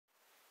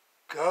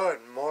Good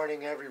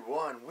morning,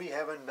 everyone. We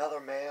have another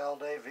mail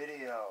day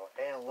video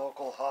and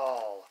local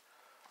haul.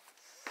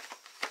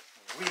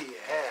 We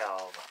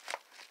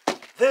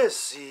have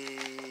this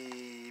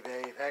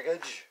eBay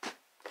package.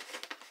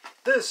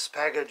 This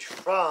package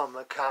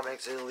from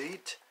Comics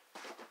Elite.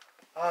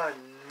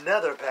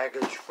 Another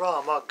package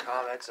from a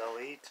Comics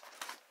Elite.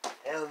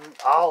 And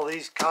all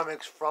these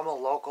comics from a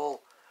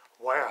local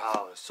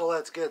warehouse. So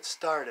let's get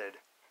started.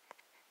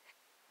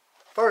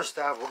 First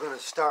off, we're going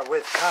to start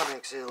with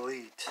Comics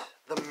Elite,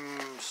 the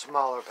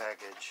smaller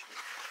package.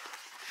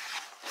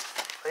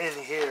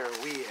 In here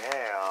we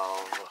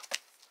have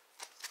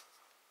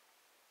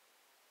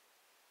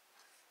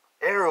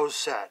Arrow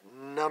set,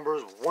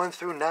 numbers 1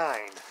 through 9.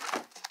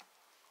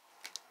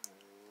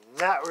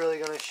 Not really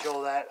going to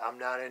show that. I'm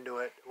not into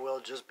it.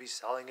 We'll just be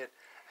selling it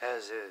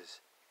as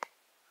is.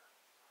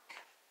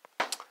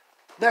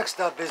 Next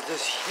up is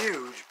this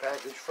huge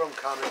package from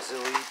Comics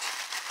Elite.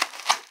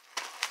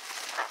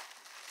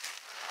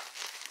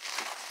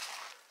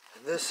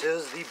 This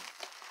is the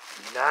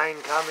 9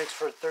 comics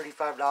for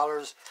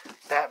 $35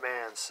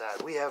 Batman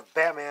set. We have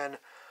Batman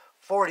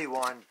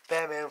 41,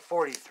 Batman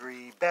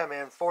 43,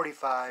 Batman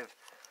 45,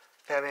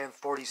 Batman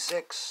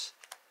 46,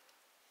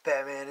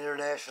 Batman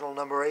International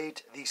number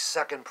 8, the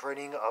second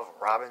printing of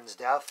Robin's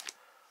death,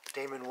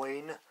 Damon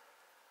Wayne,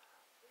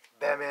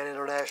 Batman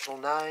International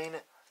 9,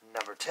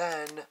 number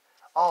 10,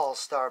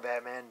 All-Star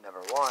Batman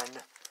number 1,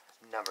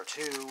 number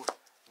 2,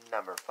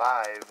 number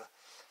 5,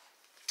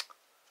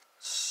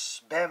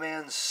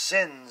 Batman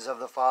Sins of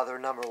the Father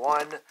number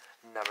 1,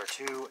 number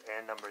 2,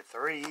 and number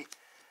 3.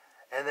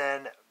 And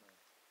then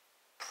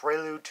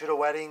Prelude to the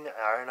Wedding,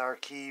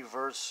 Anarchy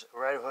vs.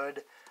 Red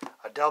Hood,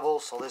 a double,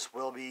 so this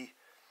will be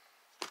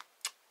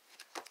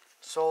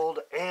sold.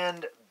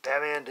 And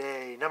Batman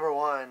Day number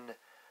 1,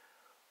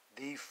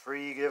 the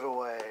free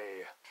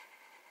giveaway.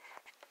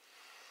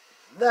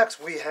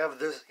 Next we have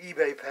this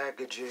eBay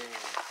packaging.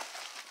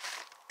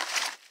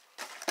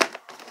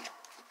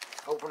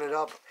 Open it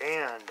up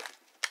and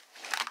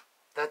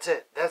that's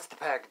it. That's the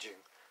packaging.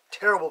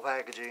 Terrible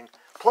packaging.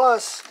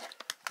 Plus,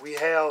 we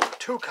have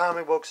 2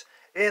 comic books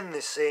in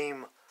the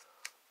same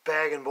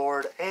bag and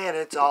board, and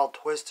it's all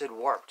twisted,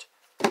 warped.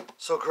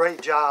 So great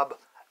job,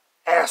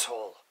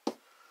 asshole.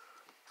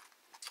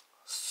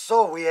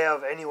 So we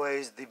have,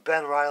 anyways, the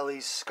Ben Reilly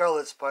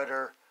Scarlet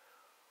Spider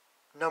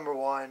number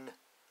 1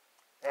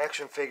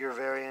 action figure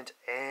variant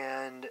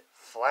and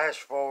Flash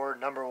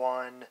Forward number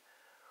 1.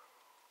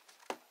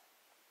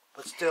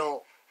 But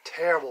still,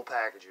 terrible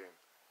packaging.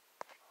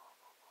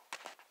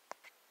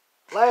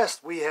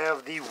 Last, we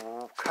have the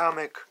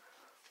comic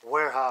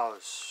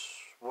warehouse,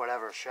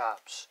 whatever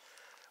shops.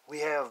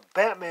 We have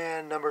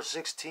Batman number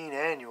 16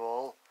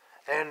 annual,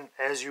 and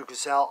as you can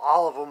tell,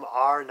 all of them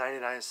are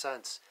 99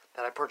 cents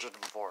that I purchased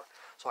them for.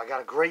 So I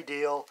got a great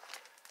deal.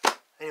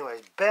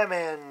 Anyways,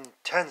 Batman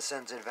 10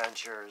 cents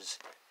adventures,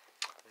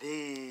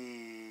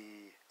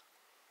 the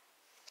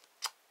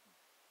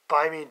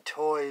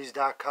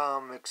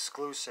BuyMeToys.com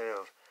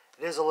exclusive.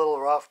 It is a little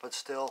rough, but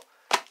still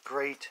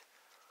great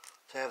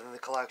to have in the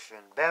collection.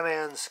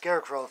 Batman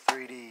Scarecrow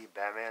 3D,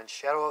 Batman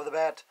Shadow of the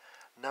Bat,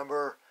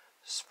 number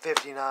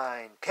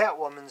 59,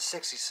 Catwoman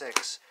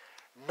 66,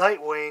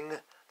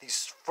 Nightwing, the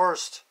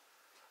first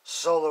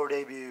solo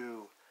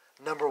debut,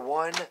 number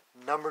 1,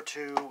 number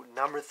 2,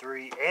 number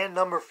 3, and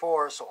number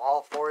 4, so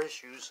all 4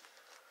 issues.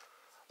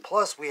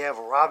 Plus we have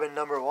Robin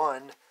number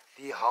 1,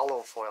 the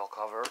hollow foil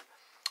cover,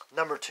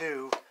 number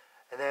 2,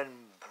 and then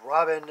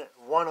Robin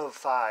 1 of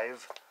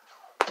 5,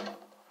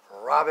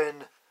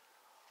 Robin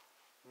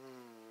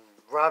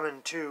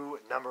 2,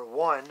 number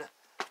 1,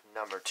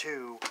 number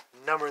 2,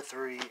 number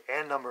 3,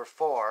 and number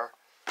 4.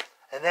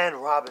 And then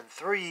Robin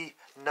 3,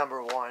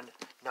 number 1,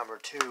 number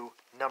 2,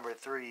 number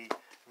 3,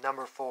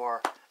 number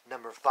 4,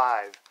 number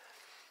 5,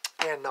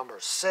 and number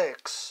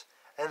 6.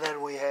 And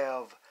then we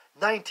have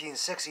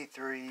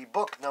 1963,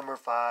 book number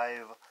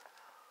 5,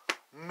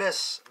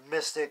 Miss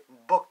Mystic,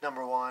 book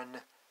number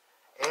 1,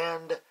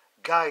 and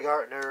Guy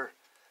Gardner,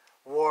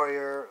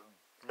 Warrior,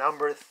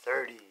 number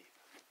 30.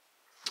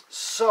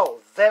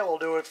 So, that will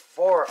do it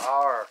for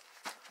our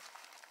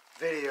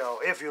video.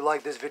 If you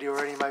like this video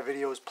or any of my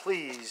videos,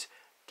 please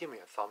give me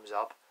a thumbs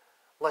up.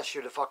 Unless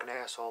you're the fucking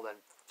asshole, then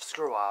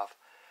screw off.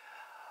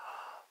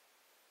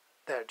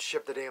 That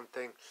shipped the damn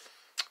thing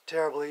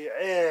terribly.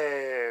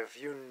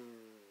 If you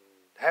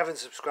haven't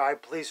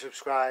subscribed, please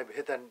subscribe.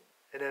 Hit that,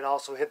 and then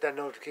also hit that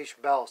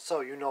notification bell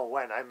so you know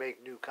when I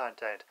make new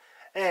content.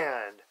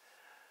 And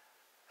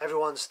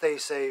everyone stay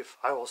safe.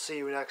 I will see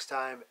you next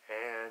time,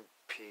 and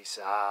peace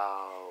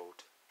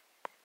out.